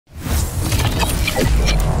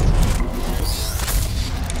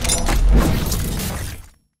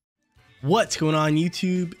What's going on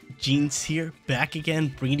YouTube? Jeans here, back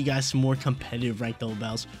again, bringing you guys some more competitive ranked level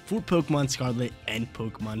battles for Pokemon Scarlet and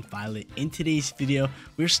Pokemon Violet. In today's video,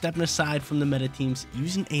 we're stepping aside from the meta teams,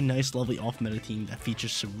 using a nice lovely off meta team that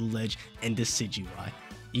features Ceruledge and Decidueye.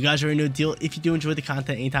 You guys already know the deal. If you do enjoy the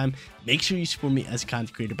content anytime, make sure you support me as a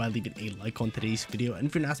content creator by leaving a like on today's video. And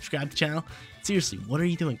if you're not subscribed to the channel, seriously, what are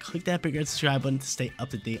you doing? Click that big red subscribe button to stay up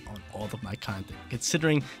to date on all of my content.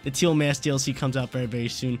 Considering the Teal Mask DLC comes out very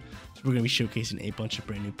soon, so we're going to be showcasing a bunch of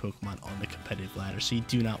brand new Pokemon on the competitive ladder, so you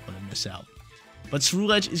do not want to miss out. But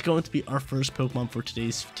Ceruledge is going to be our first Pokemon for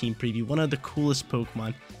today's team preview, one of the coolest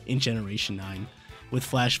Pokemon in Generation 9. With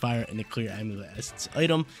Flash Fire and a Clear Amulet as its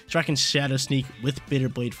item. It's rocking Shadow Sneak with Bitter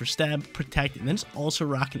Blade for stab, protect, and then it's also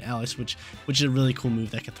rocking Alice, which is a really cool move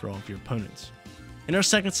that can throw off your opponents. In our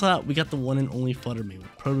second slot, we got the one and only Fluttermane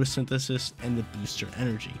with Photosynthesis and the Booster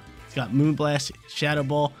Energy. It's got Moonblast, Shadow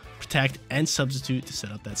Ball, Protect, and Substitute to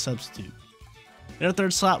set up that substitute. In our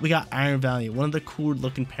third slot, we got Iron Valiant, one of the cooler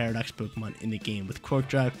looking Paradox Pokemon in the game with Cork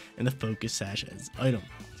Drive and the Focus Sash as its item.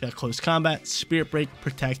 It's got Close Combat, Spirit Break,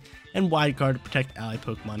 Protect, and Wide Guard to protect ally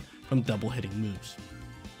Pokemon from double hitting moves.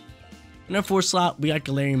 In our fourth slot, we got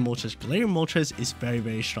Galarian Moltres. Galarian Moltres is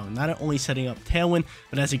very strong, not only setting up Tailwind,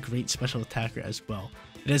 but as a great special attacker as well.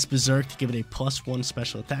 It has Berserk to give it a +1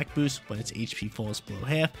 special attack boost when its HP falls below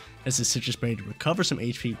half. It has the Citrus Berry to recover some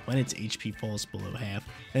HP when its HP falls below half.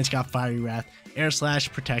 Then it's got Fiery Wrath, Air Slash,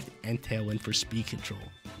 Protect, and Tailwind for speed control.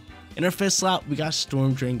 In our fifth slot, we got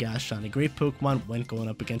Storm Drain Gastron, a great Pokemon when going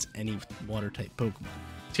up against any water-type Pokemon.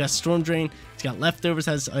 It's got Storm Drain, it's got Leftovers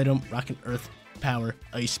as its item, rocking Earth Power,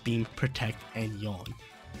 Ice Beam, Protect, and Yawn.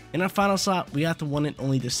 In our final slot, we got the one and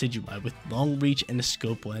only Decidueye with Long Reach and the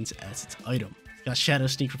Scope Lens as its item. It's got Shadow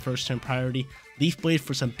Sneak for first turn priority, Leaf Blade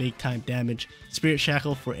for some big time damage, Spirit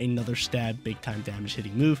Shackle for another stab big time damage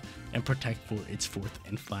hitting move, and Protect for its fourth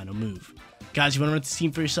and final move. Guys, you want to run this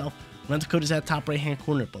team for yourself? Rental code is at top right hand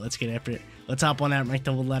corner, but let's get after it. Let's hop on that ranked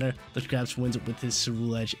level ladder. Let's grab some wins with his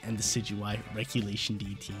Ceruledge and Decidueye Regulation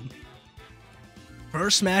D team.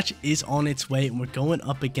 First match is on its way, and we're going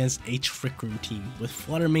up against a Trick Room team with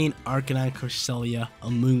Fluttermane, Arcanine, Cresselia,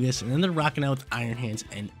 Amoonguss, and then they're rocking out with Iron Hands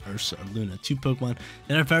and Ursa Luna, two Pokemon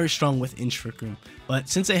that are very strong within Trick Room. But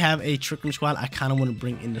since they have a Trick Room squad, I kind of want to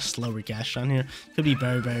bring in the slower Gastron here. Could be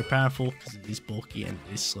very powerful because it is bulky and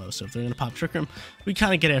it is slow. So if they're going to pop Trick Room, we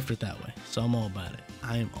kind of get after it that way. So I'm all about it.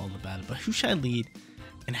 I am all about it. But who should I lead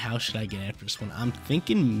and how should I get after this one? I'm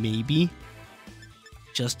thinking maybe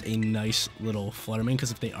just a nice little Fluttermane,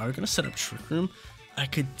 because if they are going to set up Trick Room, I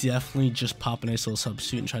could definitely just pop a nice little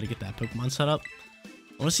substitute and try to get that Pokemon set up. I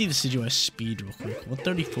want to see the Decidueye speed real quick.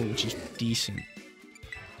 134, which is decent.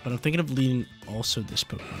 But I'm thinking of leading also this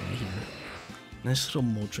Pokemon right here. Nice little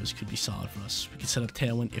Moltres could be solid for us. We can set up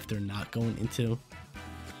Tailwind if they're not going into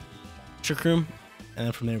Trick Room. And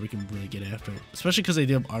then from there, we can really get after it. Especially because they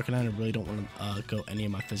do have Arcanine. I really don't want to go any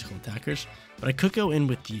of my physical attackers. But I could go in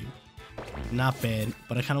with you. Not bad,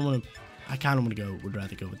 but I kind of want to would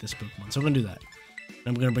rather go with this Pokemon. So I'm going to do that. And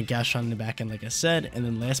I'm going to bring Gastron in the back end, like I said. And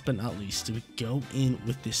then last but not least, do we go in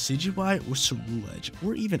with Decidueye or Ceruledge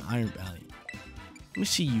or even Iron Valiant? Let me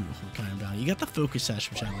see you, Iron Valiant. You got the Focus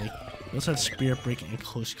Sash, which I like. You also have Spirit Break and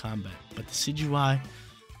Close Combat. But Decidueye,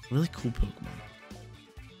 really cool Pokemon.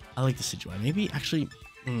 I like Decidueye. Maybe I should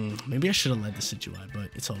have led Decidueye,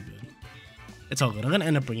 but it's all good. It's all good. I'm going to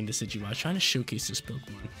end up bringing Decidueye, trying to showcase this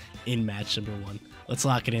Pokemon in match number 1. Let's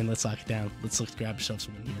lock it in. Let's lock it down. Let's look to grab ourselves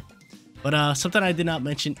a win here. But something I did not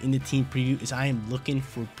mention in the team preview is I am looking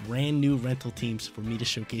for brand new rental teams for me to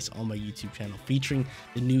showcase on my YouTube channel featuring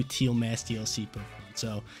the new Teal Mask DLC Pokemon.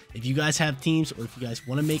 So if you guys have teams or if you guys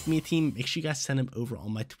want to make me a team, make sure you guys send them over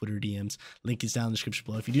on my Twitter DMs. Link is down in the description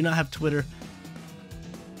below. If you do not have Twitter,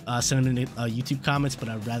 send them in the YouTube comments, but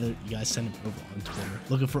I'd rather you guys send them over on Twitter.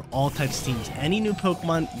 Looking for all types of teams. Any new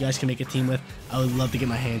Pokemon you guys can make a team with, I would love to get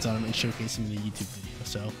my hands on them and showcase them in the YouTube video.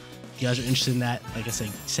 So if you guys are interested in that, like I said,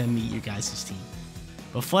 send me your guys' team.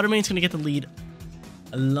 But Fluttermane's going to get the lead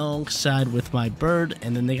alongside with my Bird,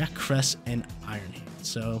 and then they got Cress and Iron Hand.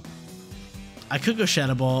 So I could go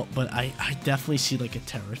Shadow Ball, but I definitely see like a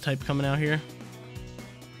Terror type coming out here.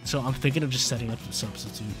 So I'm thinking of just setting up the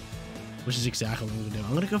substitute, which is exactly what I'm going to do.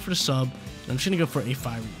 I'm going to go for the sub, and I'm just going to go for a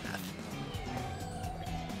Fiery Wrath.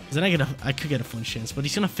 Because then I could get a flinch chance, but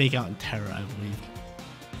he's going to fake out in Terror, I believe.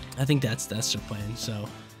 I think that's their plan. So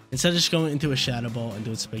instead of just going into a Shadow Ball and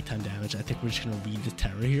doing some big time damage, I think we're just going to read the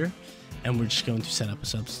Terror here, and we're just going to set up a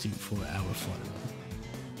substitute for our Fluttermane.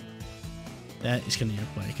 That is going to be our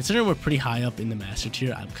play. Considering we're pretty high up in the Master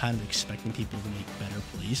Tier, I'm kind of expecting people to make better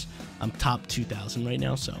plays. I'm top 2,000 right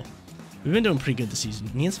now, so we've been doing pretty good this season.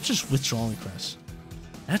 He ends up just withdrawing Cress.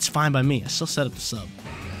 That's fine by me. I still set up the sub.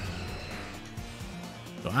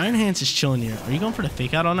 So Iron Hands is chilling here. Are you going for the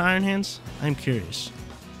fake out on Iron Hands? I'm curious.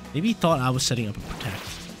 Maybe he thought I was setting up a protect.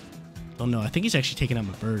 Don't know. I think he's actually taking out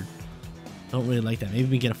my bird. Don't really like that. Maybe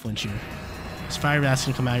we can get a flinch here. This Fire Wrath's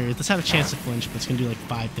gonna come out here. It does have a chance to flinch, but it's gonna do like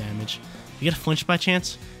 5 damage. You get a flinch by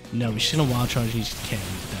chance? No, he's just gonna wild charge and he's can't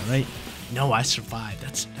with that, right? No, I survived.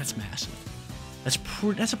 That's massive.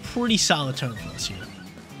 That's a pretty solid turn for us here.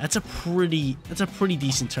 That's a pretty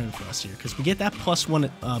decent turn for us here because we get that +1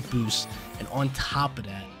 boost, and on top of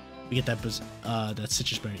that, we get that boost, that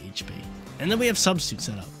Citrus Berry HP, and then we have Substitute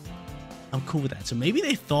set up. I'm cool with that. So maybe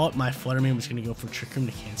they thought my Fluttermane was gonna go for Trick Room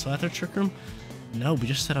to cancel out their Trick Room. No, we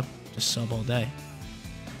just set up the sub all day.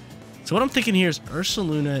 So what I'm thinking here is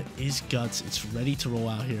Ursaluna is guts. It's ready to roll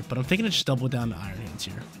out here, but I'm thinking to just double down to Iron Hands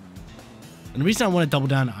here. And the reason I want to double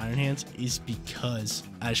down to Iron Hands is because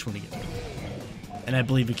I just want to get rid of it. And I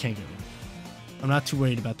believe we can get rid of it. I'm not too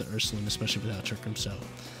worried about the Ursaluna, especially without Trick Room, so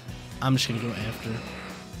I'm just going to go after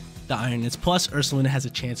the Iron Hands. Plus, Ursaluna has a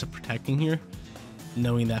chance of protecting here,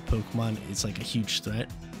 knowing that Pokemon is like a huge threat.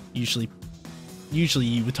 Usually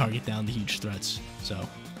you would target down the huge threats, so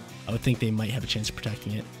I would think they might have a chance of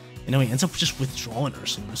protecting it. And then he ends up just withdrawing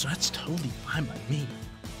Ursaluna, so that's totally fine by me.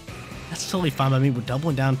 That's totally fine by me. We're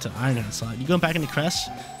doubling down to Iron Hand slot. You going back into Crest?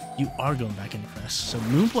 You are going back into Crest. So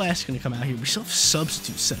Moonblast is going to come out here. We still have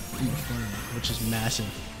Substitute set up from the Fluttermane, which is massive.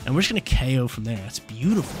 And we're just going to KO from there. That's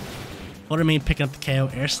beautiful. Fluttermane picking up the KO.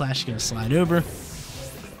 Air Slash is going to slide over.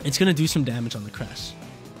 It's going to do some damage on the Crest.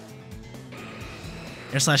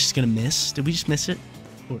 Air Slash is going to miss. Did we just miss it?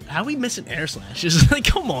 How are we missing Air Slash? It's like,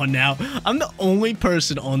 come on now. I'm the only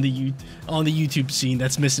person on the YouTube scene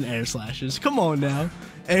that's missing Air Slashes. Come on now.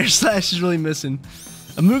 Air Slash is really missing.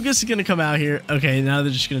 Amogus is going to come out here. Okay, now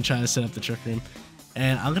they're just going to try to set up the Trick Room.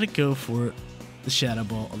 And I'm going to go for the Shadow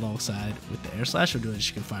Ball alongside with the Air Slash, or do I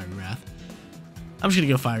just go Fiery Wrath? I'm just going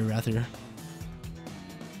to go Fiery Wrath here.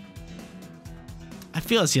 I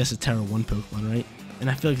feel it's yes, a Terra 1 Pokemon, right? And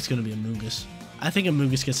I feel like it's going to be Amogus. I think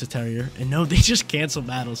Amogus gets a Terrier. And no, they just cancel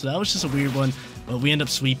battle. So that was just a weird one. But we end up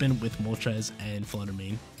sweeping with Moltres and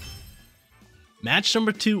Fluttermane. Match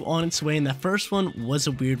number 2 on its way, and that first one was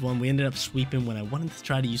a weird one. We ended up sweeping when I wanted to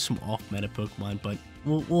try to use some off-meta Pokemon, but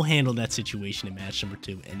we'll handle that situation in match number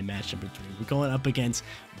 2 and in match number 3. We're going up against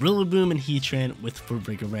Rillaboom and Heatran with for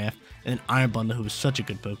Vigoroth, and then Iron Bundle, who is such a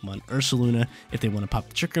good Pokemon, Ursaluna if they want to pop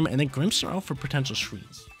the Trick Room, and then Grimmsnarl for potential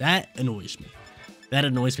screens. That annoys me. That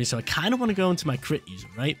annoys me, so I kind of want to go into my crit user,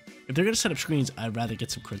 right? If they're going to set up screens, I'd rather get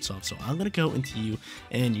some crits off, so I'm going to go into you,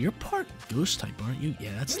 and you're part Ghost type, aren't you?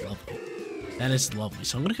 Yeah, that's lovely. That is lovely.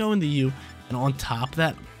 So I'm going to go into you, and on top of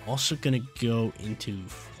that, I'm also going to go into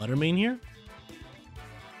Fluttermane here.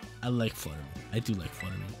 I like Fluttermane. I do like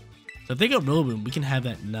Fluttermane. So if they go Rillaboom, we can have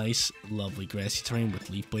that nice, lovely grassy terrain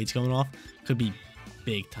with Leaf Blades going off. Could be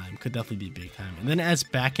big time. Could definitely be big time. And then as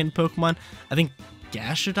back-end Pokemon, I think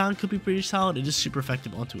Gastrodon could be pretty solid. It is super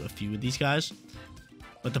effective onto a few of these guys.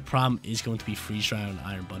 But the problem is going to be Freeze Dry on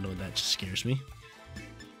Iron Bundle, and that just scares me.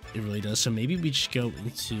 It really does. So maybe we just go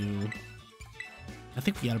into... I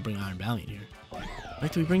think we gotta bring Iron Valiant here.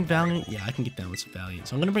 Like, do we bring Valiant? Yeah, I can get down with some Valiant.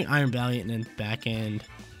 So I'm gonna bring Iron Valiant, and then back end,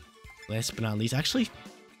 last but not least. Actually,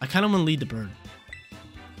 I kind of want to lead the Bird.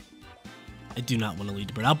 I do not want to lead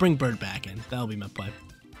the Bird. I'll bring Bird back in. That'll be my play.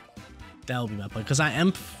 That'll be my play. Because I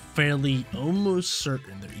am fairly, almost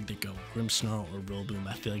certain they're either going Grimmsnarl or Rillaboom.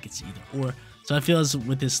 I feel like it's either or. So I feel as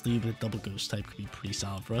with this lead with a double Ghost type could be pretty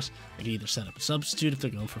solid for us. I could either set up a Substitute if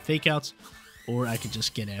they're going for Fake Outs, or I could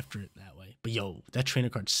just get after it that way. But yo, that trainer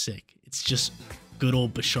card's sick. It's just good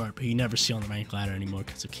old Bisharp, who you never see on the rank ladder anymore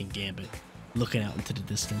because of King Gambit, looking out into the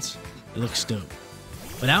distance. It looks dope.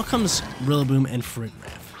 But out comes Rillaboom and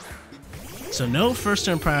Vigoroth. So no first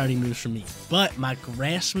turn priority moves for me, but my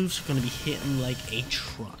grass moves are going to be hitting like a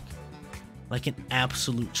truck. Like an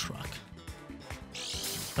absolute truck.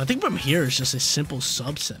 I think from here it's just a simple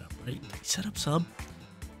sub setup, right? Did we set up sub?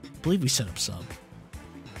 I believe we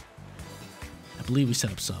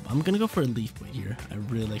set up sub. I'm going to go for a Leaf Blade here. I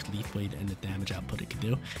really like Leaf Blade and the damage output it can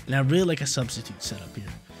do. And I really like a Substitute setup here.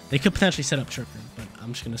 They could potentially set up Trick Room, but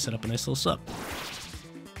I'm just going to set up a nice little sub.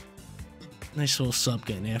 Nice little sub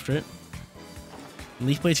getting after it. And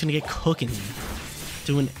Leaf Blade's going to get cooking here.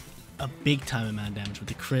 Doing a big time amount of damage with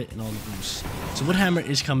the crit and all the boosts. So Woodhammer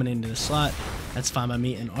is coming into the slot. That's fine by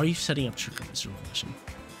me. And are you setting up Trick Room, Mr. Revelation?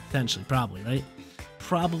 Potentially, probably, right?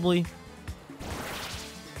 Probably.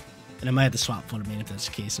 And I might have to swap Fluttermane if that's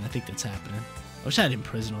the case, and I think that's happening. I wish I had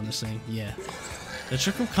Imprison on this thing. Yeah. The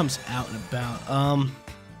Trick Room comes out and about.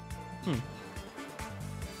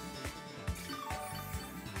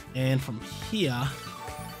 And from here,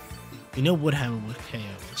 We know Woodhammer would KO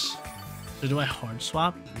this. So do I hard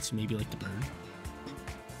swap into maybe like the bird?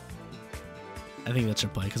 I think that's our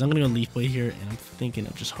play because I'm gonna go Leaf Blade here, and I'm thinking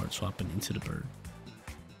of just hard swapping into the bird.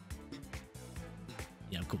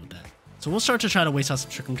 Yeah, I'm cool with that. So we'll start to try to waste out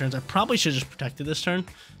some Trick Room turns. I probably should have just protected this turn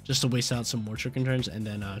just to waste out some more Trick Room turns and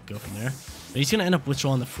then go from there. But he's gonna end up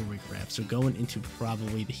withdrawing the Fury Grab, so going into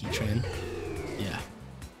probably the Heatran. Yeah,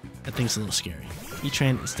 that thing's a little scary.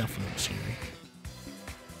 Heatran is definitely a little scary.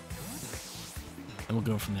 And we'll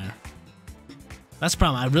go from there. That's the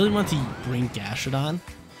problem. I really want to bring Gastrodon,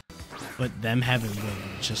 but them having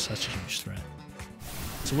Willow is just such a huge threat.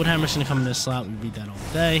 So Woodhammer's gonna come in this slot. We beat that all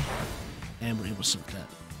day, and we're able to soak that.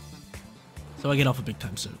 So I get off a big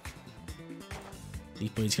time soak.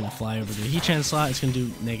 Leaf Blade's gonna fly over to the Heatran slot. It's gonna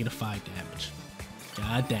do -5 damage.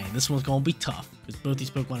 God dang, this one's gonna be tough because both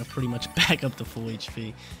these Pokemon are pretty much back up to full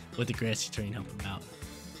HP with the Grassy Terrain helping them out.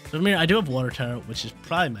 So from here, I do have Water Terror, which is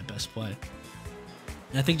probably my best play.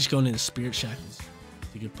 And I think just going into Spirit Shackles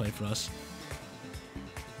is a good play for us.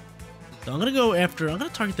 So I'm gonna go after. I'm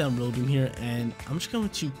gonna target down Rillaboom here, and I'm just going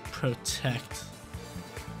to protect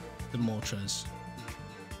the Moltres.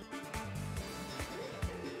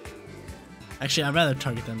 Actually, I'd rather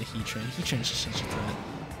target down the Heatran. Heatran's just such a threat.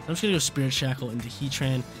 So I'm just gonna go Spirit Shackle into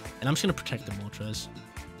Heatran, and I'm just gonna protect the Moltres.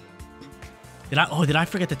 Did I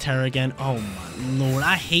forget the Terra again? Oh my lord,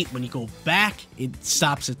 I hate when you go back, it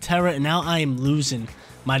stops the Terra, and now I am losing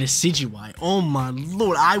my Decidueye. Oh my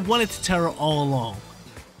lord, I wanted to Terra all along.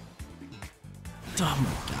 Oh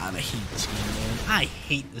my god, I hate this game, man. I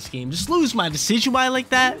hate this game. Just lose my Decidueye like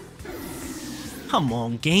that? Come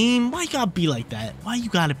on, game. Why you gotta be like that? Why you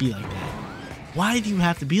gotta be like that? Why do you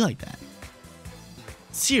have to be like that?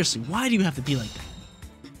 Seriously, why do you have to be like that?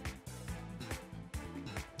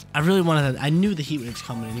 I really wanted that. I knew the Heat Wave's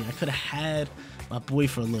coming in here. I could have had my boy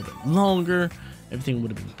for a little bit longer. Everything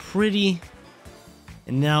would have been pretty.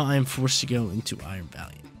 And now I am forced to go into Iron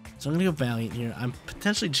Valiant. So I'm going to go Valiant here. I'm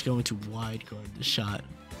potentially just going to Wide Guard this shot.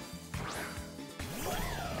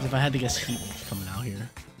 If I had to guess, Heat Wave coming out here.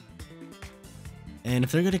 And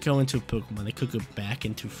if they're going to go into a Pokemon, they could go back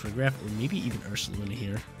into Friggraff or maybe even Ursaluna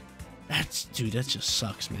here. Dude, that just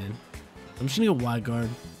sucks, man. I'm just going to go Wide Guard.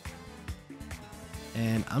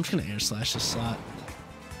 And I'm just going to Air Slash this slot.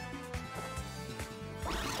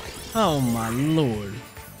 Oh my lord.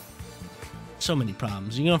 So many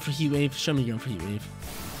problems. You going for Heat Wave? Show me you're going for Heat Wave.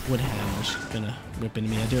 Woodhammer's gonna rip into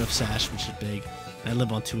me. I do have Sash, which is big. I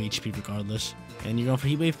live on 2 HP regardless. And you're going for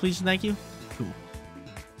Heat Wave, please, and thank you? Cool.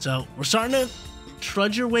 So, we're starting to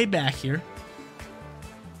trudge our way back here.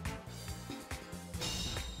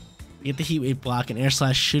 Get the Heat Wave block, and Air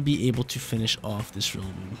Slash should be able to finish off this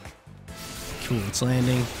Rillaboom. Cool, it's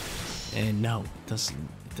landing. And no, it doesn't.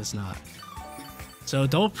 It does not. So,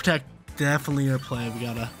 Double Protect, definitely our play. We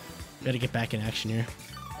gotta get back in action here.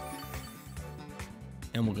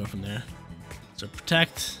 And we'll go from there. So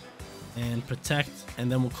protect, and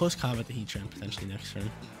then we'll close combat the Heatran potentially next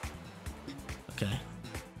turn. Okay.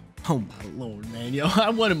 Oh my lord, man. Yo, I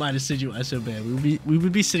wanted my Decidueye so bad. We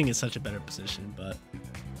would be sitting in such a better position, but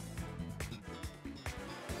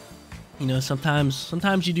you know,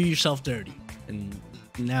 sometimes you do yourself dirty. And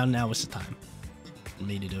now it's the time for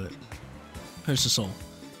me to do it. Here's the soul.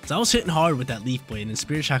 So I was hitting hard with that Leaf Blade, and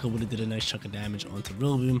Spirit Shackle would have did a nice chunk of damage onto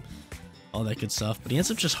Rillaboom. All that good stuff, but he ends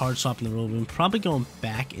up just hard swapping the Rillaboom, probably going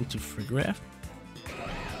back into Friggraff.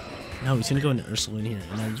 No, he's gonna go into Ursaluna here.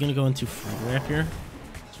 And are you gonna go into Friggraff here?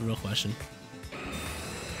 It's a real question. But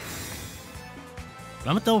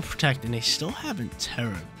I'm gonna double protect, and they still haven't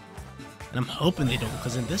Terra. And I'm hoping they don't,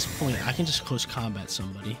 because at this point, I can just close combat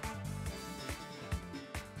somebody.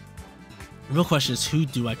 The real question is, who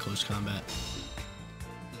do I close combat?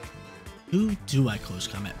 Who do I close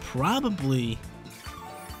combat? Probably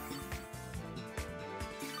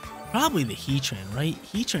the Heatran, right?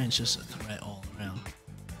 Heatran's just a threat all around.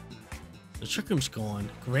 The Trick Room's gone.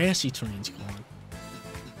 Grassy Terrain's gone.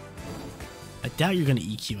 I doubt you're going to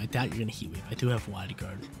EQ. I doubt you're going to Heat Wave. I do have Wide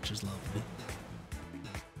Guard, which is lovely.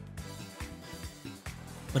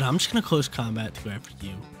 But I'm just going to close combat to go after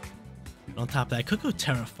you. And on top of that, I could go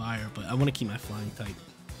Terra Fire, but I want to keep my Flying type.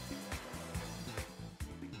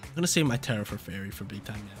 I'm going to save my Terra for Fairy for big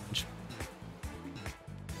time damage.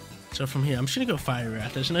 So from here, I'm just going to go Fire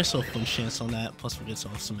Wrath. There's a nice little flinch chance on that. Plus, we'll get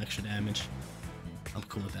off some extra damage. I'm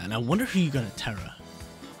cool with that. And I wonder who you're going to Terra.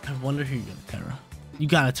 You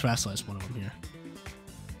got to Terrasilize one of them here.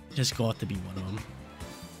 Just go out to be one of them.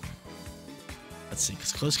 Let's see,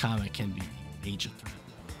 because close combat can be a major threat.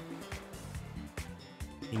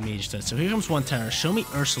 A major threat. So here comes one Terra. Show me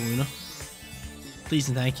Ursaluna. Please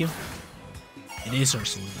and thank you. It is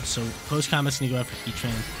Ursaluna. So close combat's gonna go after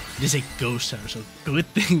Heatran. It is a Ghost Terror, so good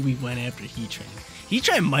thing we went after Heatran.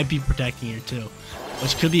 Heatran might be protecting here too,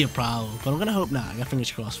 which could be a problem, but I'm gonna hope not. I got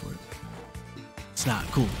fingers crossed for it. It's not.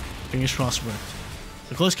 Cool. Fingers crossed worked.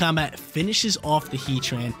 The close combat finishes off the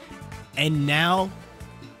Heatran, and now,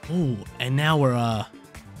 we're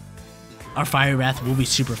our Fire Wrath will be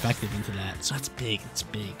super effective into that. So that's big. It's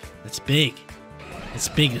big. It's big. It's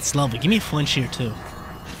big. It's lovely. Give me a flinch here too.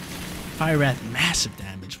 Fire Wrath, massive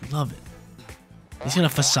damage. We love it. He's gonna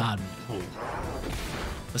Facade me. Oh.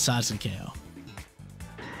 Facade's gonna KO.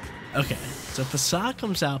 Okay, so Facade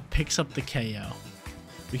comes out, picks up the KO.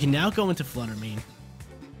 We can now go into Flutter Mane.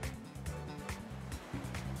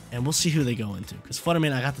 And we'll see who they go into. Because Flutter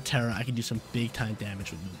Mane, I got the Terra. I can do some big time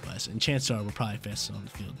damage with Moonblast. And chances are we're probably fastest on the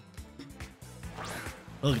field.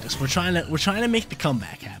 Look at this. We're trying to make the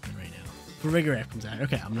comeback happen right now. Farigiraf comes out.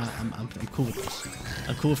 Okay, I'm cool with this.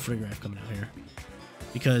 I'm cool with Farigiraf coming out here.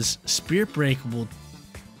 Because Spirit Break will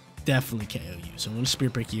definitely KO you. So I'm going to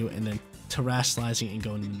Spirit Break you, and then Terrastalizing and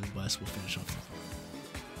going into Moonblast will finish off.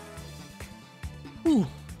 Ooh,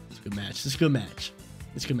 it's a good match. It's a good match.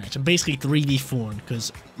 It's a good match. I'm basically 3D formed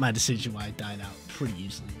because my Decidueye died out pretty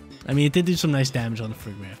easily. I mean, it did do some nice damage on the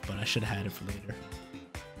Farigiraf, but I should have had it for later.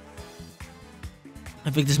 I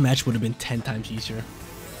think this match would have been 10 times easier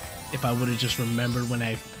if I would have just remembered when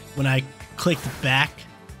I clicked back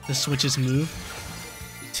to switch his move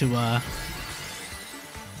to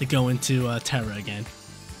go into Terra again.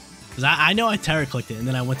 Because I know I Terra clicked it, and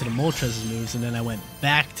then I went to the Moltres' moves, and then I went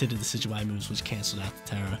back to the Decidueye moves, which canceled out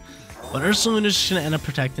the Terra. But Ursaluna is just going to end up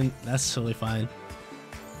protecting. That's totally fine.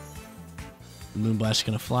 The Moonblast is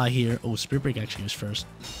going to fly here. Oh, Spirit Break actually was first.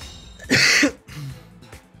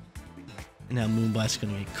 And now Moonblast is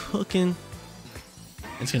going to get cooking.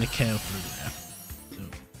 It's going to KO Farigiraf. So,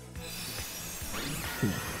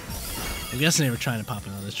 cool. I'm guessing they were trying to pop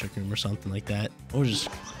another Trick Room or something like that. Or just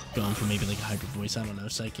going for maybe like a Hyper Voice. I don't know.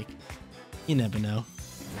 Psychic. You never know.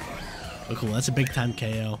 But cool. That's a big time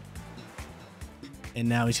KO. And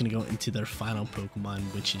now he's going to go into their final Pokemon,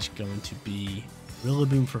 which is going to be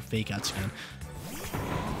Rillaboom for Fake Outs again.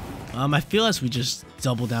 I feel as we just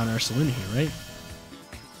double down Ursaluna here, right?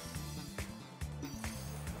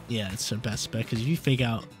 Yeah, it's our best bet, because if you fake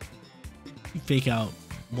out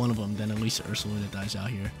one of them, then at least Ursaluna dies out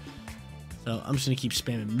here. So I'm just going to keep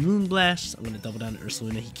spamming Moonblast. I'm going to double down to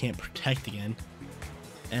Ursaluna. He can't protect again.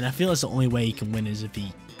 And I feel that's the only way he can win is if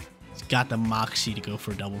he's got the Moxie to go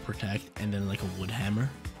for a double protect and then like a Wood Hammer,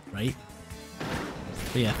 right?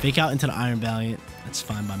 But yeah, fake out into the Iron Valiant. That's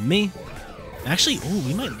fine by me. Actually, oh,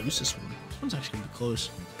 we might lose this one. This one's actually going to be close.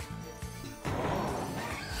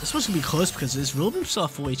 This one's going to be close because is Rillaboom still at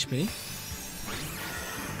full HP?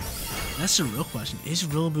 That's the real question. Is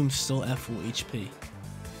Rillaboom still at full HP?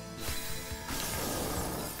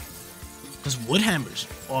 Because Wood Hammers,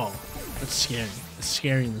 oh, that's scary. It's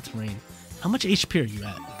scary in the terrain. How much HP are you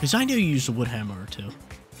at? Because I know you used a Wood Hammer or two.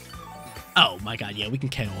 Oh my god, yeah, we can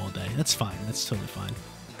KO all day. That's fine. That's totally fine.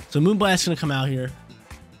 So Moonblast is going to come out here.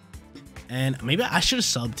 And maybe I should have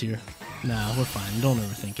subbed here. No, we're fine. Don't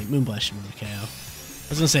overthink it. Moonblast should move KO.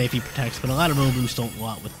 I was going to say if he protects, but a lot of Rillabooms don't go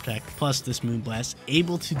out with Protect. Plus, this Moonblast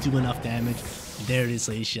able to do enough damage. There it is,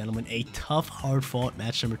 ladies and gentlemen. A tough, hard-fought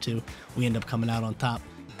match number 2. We end up coming out on top.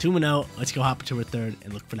 2-0. Let's go hop into our third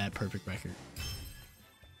and look for that perfect record.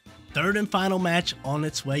 Third and final match on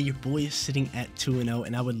its way. Your boy is sitting at 2-0,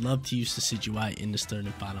 and I would love to use Decidueye in this third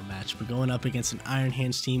and final match. We're going up against an Iron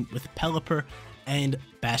Hands team with Pelipper and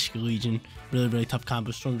Basculegion. Really, really tough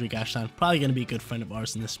combo. Stormtree Gashton, probably going to be a good friend of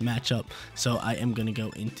ours in this matchup, so I am going to go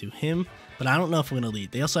into him. But I don't know if we're going to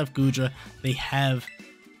lead. They also have Goodra. They have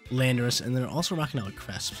Landorus, and they're also rocking out with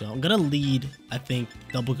Crest. So I'm going to lead, I think,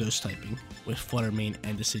 double Ghost typing with Flutter Mane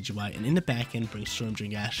and Decidueye. And in the back end, bring Stormtree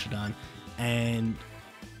Gashton. And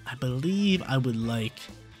I believe I would like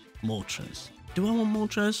Moltres. Do I want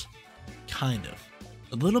Moltres? Kind of.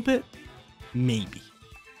 A little bit? Maybe.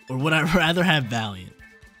 Or would I rather have Valiant?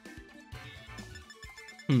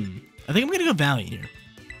 I think I'm gonna go Valiant here.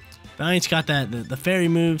 Valiant's got that the fairy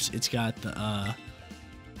moves. It's got the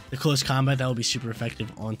close combat that will be super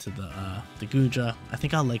effective onto the Goodra. I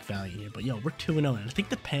think I'll like Valiant here. But yo, we're 2-0, and I think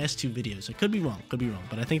the past 2 videos, I could be wrong,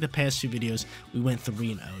 but I think the past 2 videos we went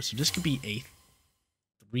 3-0. So this could be a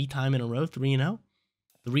 3-time in a row, 3-0,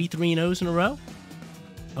 3 3-0s in a row.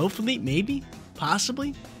 Hopefully, maybe,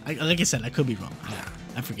 possibly. Like I said, I could be wrong.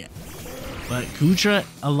 I forget. But Goodra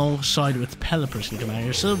alongside with Pelipper can come out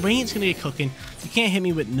here. So Radiant's going to get cooking. You can't hit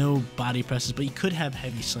me with no body presses, but you could have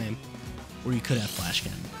Heavy Slam. Or you could have Flash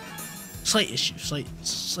Cannon. Slight issue.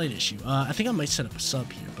 Slight issue. I think I might set up a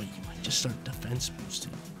sub here, but you might just start defense moves too.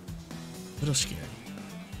 little scary.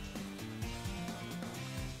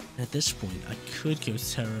 At this point, I could go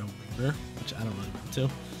Terra Water, which I don't really want to.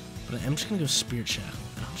 But I'm just going to go Spirit Shackle.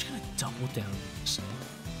 And I'm just going to double down on this thing.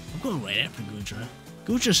 I'm going right after Goodra.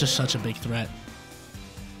 Goodra's just such a big threat.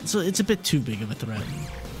 So it's a bit too big of a threat.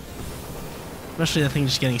 Especially that thing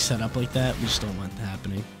just getting set up like that. We just don't want that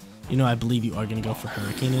happening. You know, I believe you are going to go for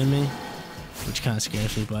Hurricane in me, which kind of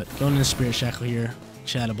scares me. But going into Spirit Shackle here,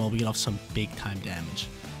 Shadow Ball, we get off some big time damage,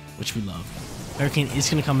 which we love. Hurricane is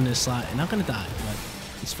going to come in this slot, and I'm going to die, but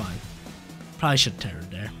it's fine. Probably should have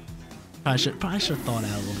terrored there. Probably should have thought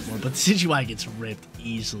out a little bit more. But Decidueye gets ripped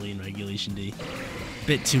easily in Regulation D.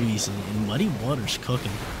 Bit too easily. And Muddy Water's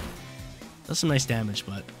cooking. Does some nice damage,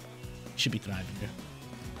 but should be thriving here.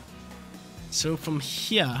 So from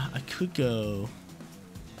here, I could go.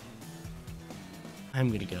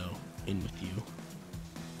 I'm gonna go in with you.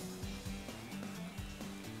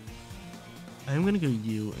 I'm gonna go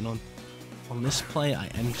you, and on this play, I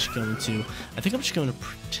am just going to. I think I'm just going to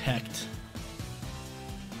protect.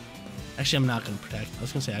 Actually, I'm not going to protect. I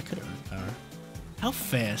was going to say I could Earth Power. How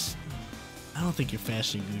fast? I don't think you're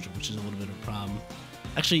faster than Goodra, which is a little bit of a problem.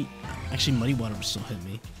 Actually, Muddy Water will still hit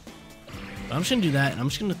me. But I'm just going to do that, and I'm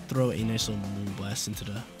just going to throw a nice little Moonblast into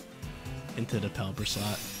the Pelipper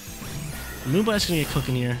slot. The Moonblast is going to get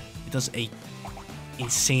cooking here. It does a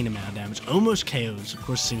insane amount of damage. Almost KOs. Of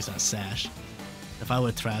course, the thing's not Sash. If I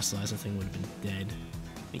would Thrastalize, that thing would have been dead.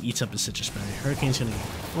 It eats up the Citrus Berry. Hurricane's going to go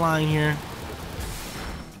flying here.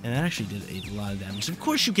 And that actually did a lot of damage. Of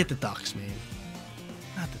course you get the Ducks, man.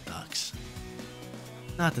 Not the Ducks.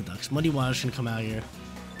 Not the Ducks. Muddy Water's going to come out here.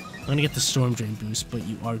 I'm going to get the Storm Drain boost, but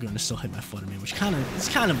you are going to still hit my Fluttermane, which it's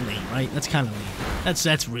kind of lame, right? That's kind of lame.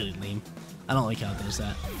 That's really lame. I don't like how it does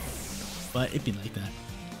that. But it'd be like that.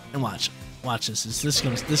 And watch this. This is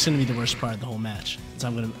gonna be the worst part of the whole match. So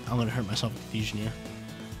I'm gonna hurt myself with Fusion here.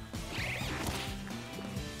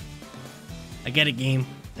 I get it, game.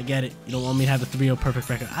 I get it. You don't want me to have a 3-0 perfect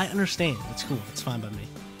record. I understand. It's cool. It's fine by me.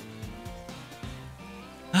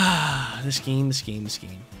 Ah, this game.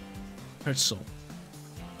 Hurts soul.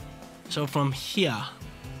 So from here,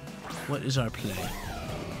 what is our play?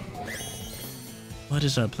 What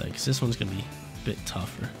is our play? Because this one's gonna be a bit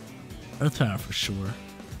tougher. Earth Power for sure.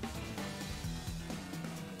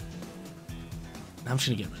 I'm just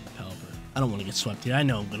gonna get rid of the Pelipper. I don't want to get swept here. I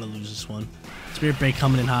know I'm gonna lose this one. Spirit Break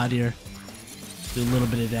coming in hot here. Do a little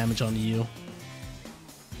bit of damage onto you.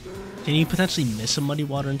 Can you potentially miss a Muddy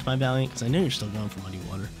Water into my Valiant? Because I know you're still going for Muddy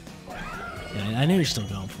Water. Yeah, I know you're still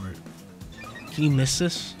going for it. Can you miss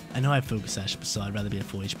this? I know I have Focus Sash, but still, I'd rather be at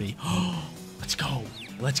full HP. Oh, let's go.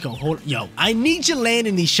 Let's go. Hold. Yo, I need you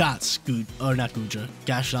landing these shots. Not Goodra.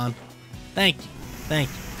 Gastrodon. Thank you. Thank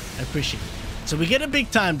you. I appreciate it. So we get a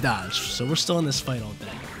big time dodge. So we're still in this fight all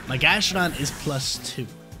day. My Gastrodon is +2.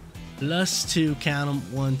 +2. Count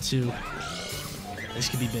them. 1, 2. This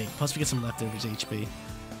could be big. Plus we get some leftovers HP.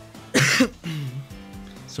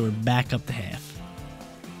 So we're back up to half.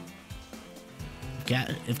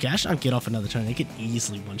 If Gastrodon get off another turn, they could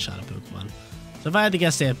easily one-shot a Pokemon. So if I had to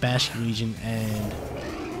guess, they have Bastion Legion, and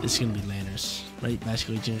this is going to be Lanners. Right?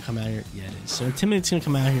 Bastion Legion going to come out here? Yeah, it is. So Intimidate's going to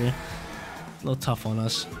come out here. A little tough on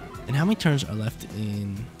us. And how many turns are left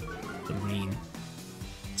in the rain?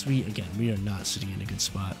 3 again. We are not sitting in a good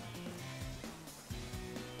spot.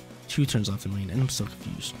 2 turns left in rain, and I'm still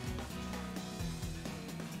confused.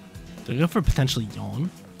 Do I go for potentially Yawn?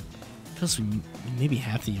 Because we maybe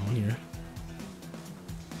have to Yawn here.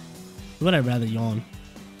 Who would I rather Yawn?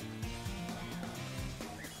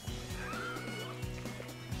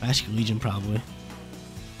 Bastion Legion probably.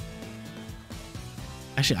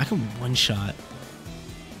 Actually, I can one-shot.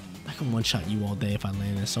 I can one-shot you all day if I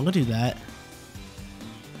land this. So I'm gonna do that.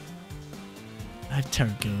 I have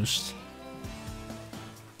Terra Ghost.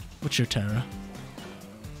 What's your Terra?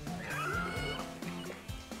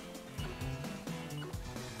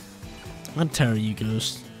 I'm gonna Terra you,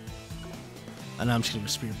 Ghost. And now I'm just gonna go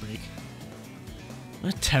Spirit Break. I'm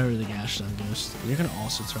gonna Terra the Gastrodon Ghost. You're gonna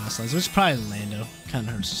also Terrasilize, which is probably Lando.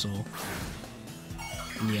 Kinda hurts the soul.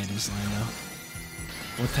 Yeah, it is Lando.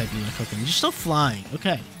 What type are you cooking? You're still flying.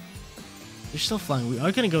 Okay. You're still flying. We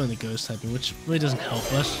are gonna go in the Ghost typing, which really doesn't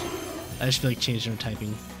help us. I just feel like changing our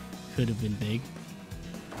typing could have been big.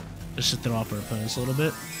 Just to throw off our opponents a little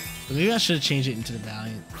bit. But maybe I should have changed it into the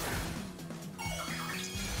Valiant.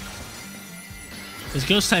 Because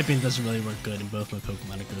Ghost typing doesn't really work good, and both my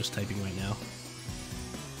Pokemon are Ghost typing right now.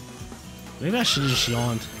 Maybe I should have just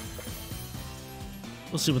Yawned.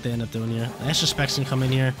 We'll see what they end up doing here. The Extra Specs can come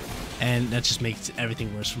in here, and that just makes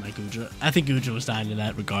everything worse for my Goodra. I think Goodra was dying to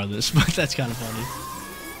that regardless, but that's kind of funny.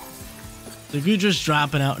 The Goodra's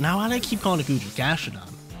dropping out. Now, why do I keep calling it Goodra? Gastrodon.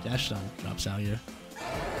 Gaston drops out here.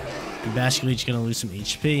 Your Basculegi's gonna lose some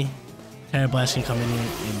HP. Terra Blast can come in here,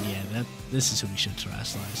 and yeah, this is who we should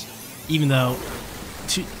terrestrialize. Even though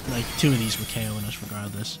two of these were KOing us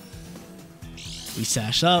regardless. We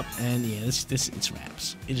sash up, and yeah, it's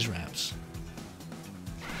wraps. It is wraps.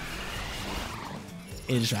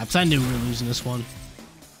 It is wraps. I knew we were losing this one.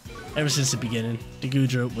 Ever since the beginning, the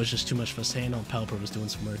Goodra was just too much for us to handle, and Pelipper was doing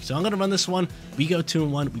some work. So I'm going to run this one. We go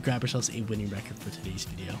 2-1. We grab ourselves a winning record for today's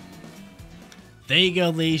video. There you go,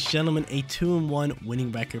 ladies and gentlemen, a 2-1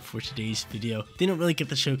 winning record for today's video. Didn't really get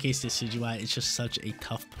to showcase Decidueye. It's just such a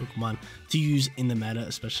tough Pokemon to use in the meta,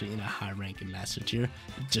 especially in a high rank and master tier.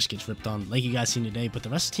 It just gets ripped on like you guys seen today, but the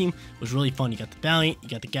rest of the team was really fun. You got the Valiant, you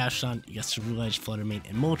got the Gaston, you got Ceruledge, Fluttermane,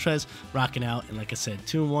 and Moltres rocking out, and like I said,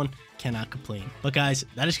 2-1. Cannot complain. But guys,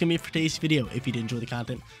 that is gonna be it for today's video. If you did enjoy the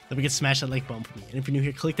content, don't forget to smash that like button for me, and if you're new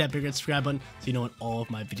here, click that big red subscribe button so you know when all of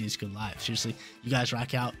my videos go live. Seriously, you guys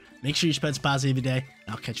rock out. Make sure you spread positive every day, and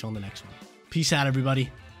I'll catch you on the next one. Peace out, everybody.